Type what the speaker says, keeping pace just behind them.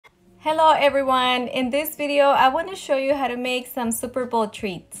Hello everyone! In this video, I want to show you how to make some Super Bowl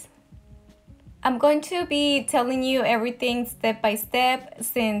treats. I'm going to be telling you everything step by step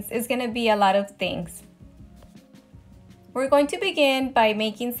since it's going to be a lot of things. We're going to begin by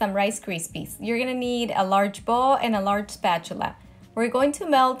making some Rice Krispies. You're going to need a large bowl and a large spatula. We're going to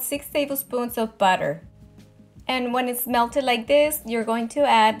melt 6 tablespoons of butter. And when it's melted like this, you're going to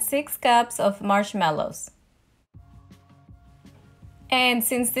add 6 cups of marshmallows. And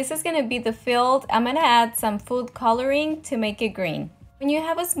since this is going to be the fill, I'm going to add some food coloring to make it green. When you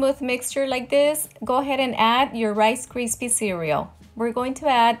have a smooth mixture like this, go ahead and add your Rice Krispies cereal. We're going to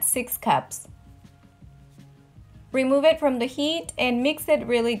add 6 cups. Remove it from the heat and mix it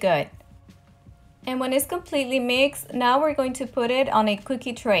really good. And when it's completely mixed, now we're going to put it on a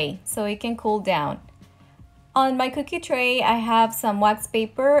cookie tray so it can cool down. On my cookie tray, I have some wax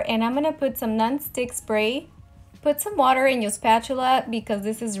paper and I'm going to put some non-stick spray. Put some water in your spatula because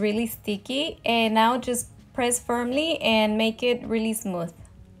this is really sticky, and now just press firmly and make it really smooth.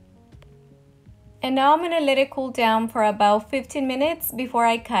 And now I'm going to let it cool down for about 15 minutes before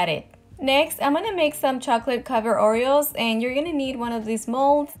I cut it. Next, I'm going to make some chocolate covered Oreos, and you're going to need one of these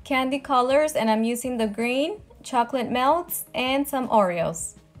molds, candy colors, and I'm using the green, chocolate melts, and some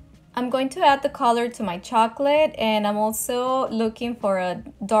Oreos. I'm going to add the color to my chocolate, and I'm also looking for a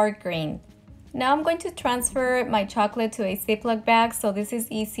dark green. Now I'm going to transfer my chocolate to a Ziploc bag so this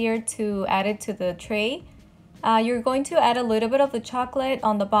is easier to add it to the tray. You're going to add a little bit of the chocolate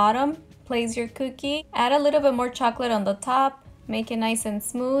on the bottom, place your cookie, add a little bit more chocolate on the top, make it nice and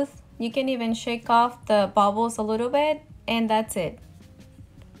smooth. You can even shake off the bubbles a little bit, and that's it.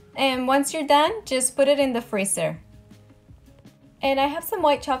 And once you're done, just put it in the freezer. And I have some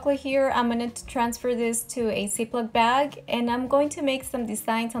white chocolate here. I'm going to transfer this to a Ziploc bag, and I'm going to make some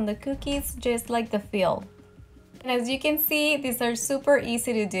designs on the cookies just like the fill. And as you can see, these are super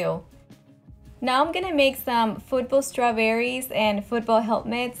easy to do. Now I'm going to make some football strawberries and football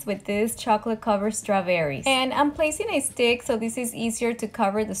helmets with this chocolate covered strawberries. And I'm placing a stick so this is easier to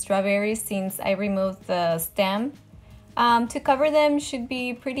cover the strawberries since I removed the stem. To cover them should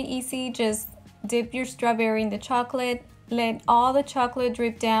be pretty easy. Just dip your strawberry in the chocolate. Let all the chocolate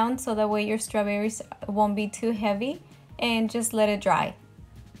drip down so that way your strawberries won't be too heavy, and just let it dry.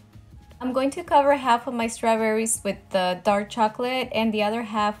 I'm going to cover half of my strawberries with the dark chocolate and the other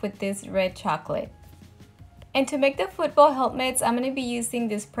half with this red chocolate. And to make the football helmets, I'm going to be using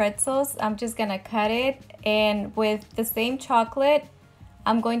these pretzels. I'm just going to cut it, and with the same chocolate,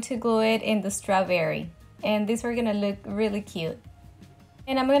 I'm going to glue it in the strawberry. And these are going to look really cute.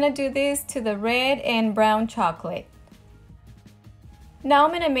 And I'm going to do this to the red and brown chocolate. Now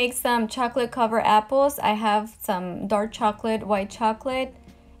I'm going to make some chocolate covered apples. I have some dark chocolate, white chocolate,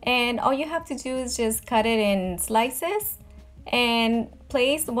 and all you have to do is just cut it in slices and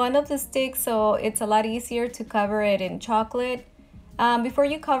place one of the sticks so it's a lot easier to cover it in chocolate. Before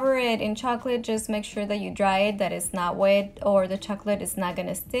you cover it in chocolate, just make sure that you dry it, that it's not wet or the chocolate is not going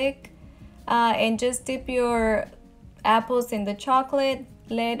to stick. And just dip your apples in the chocolate,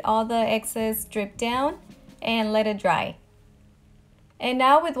 let all the excess drip down, and let it dry. And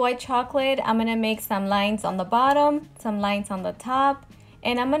now with white chocolate, I'm going to make some lines on the bottom, some lines on the top,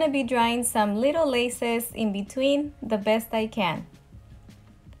 and I'm going to be drawing some little laces in between the best I can.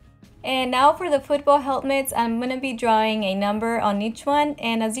 And now for the football helmets, I'm going to be drawing a number on each one,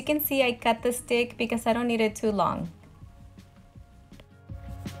 and as you can see, I cut the stick because I don't need it too long.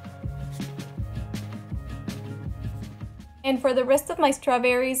 And for the rest of my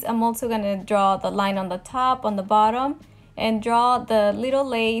strawberries, I'm also going to draw the line on the top, on the bottom, and draw the little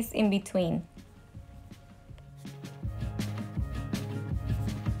lace in between.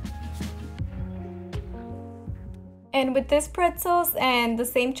 And with these pretzels and the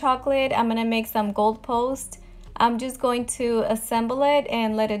same chocolate, I'm going to make some gold post. I'm just going to assemble it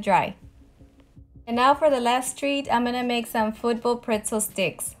and let it dry. And now for the last treat, I'm going to make some football pretzel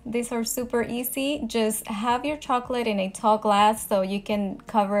sticks. These are super easy. Just have your chocolate in a tall glass so you can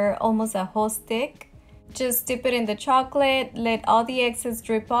cover almost a whole stick. Just dip it in the chocolate, let all the excess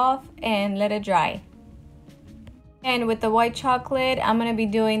drip off, and let it dry. And with the white chocolate, I'm going to be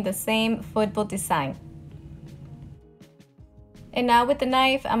doing the same football design. And now with the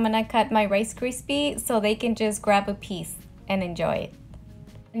knife, I'm going to cut my Rice Krispie so they can just grab a piece and enjoy it.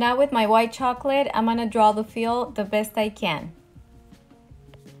 Now with my white chocolate, I'm going to draw the fill the best I can.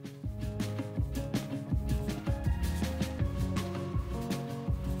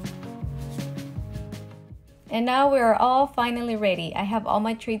 And now we are all finally ready. I have all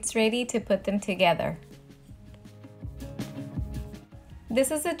my treats ready to put them together. This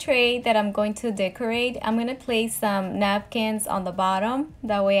is a tray that I'm going to decorate. I'm going to place some napkins on the bottom.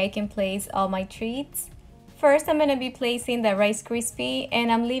 That way I can place all my treats. First, I'm going to be placing the Rice Krispie, and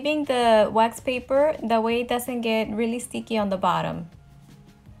I'm leaving the wax paper. That way it doesn't get really sticky on the bottom.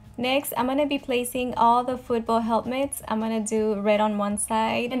 Next, I'm going to be placing all the football helmets. I'm going to do red on one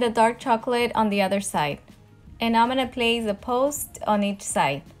side and the dark chocolate on the other side. And I'm going to place a post on each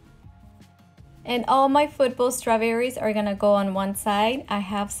side. And all my football strawberries are gonna go on one side. I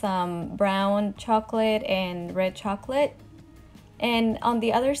have some brown chocolate and red chocolate. And on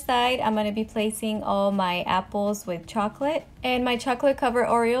the other side, I'm gonna be placing all my apples with chocolate. And my chocolate covered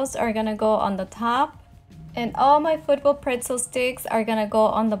Oreos are gonna go on the top. And all my football pretzel sticks are gonna go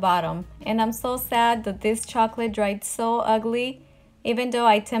on the bottom. And I'm so sad that this chocolate dried so ugly, even though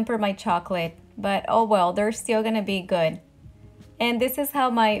I tempered my chocolate. But oh well, they're still gonna be good. And this is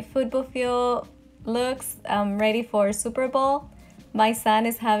how my football field looks. I'm ready for Super Bowl. My son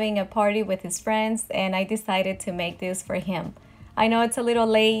is having a party with his friends and I decided to make this for him. I know it's a little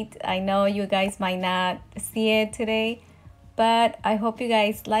late. I know you guys might not see it today, but I hope you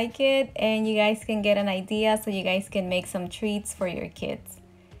guys like it and you guys can get an idea so you guys can make some treats for your kids.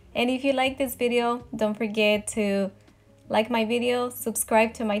 And if you like this video, don't forget to like my video,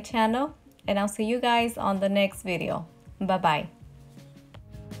 subscribe to my channel, and I'll see you guys on the next video. Bye-bye.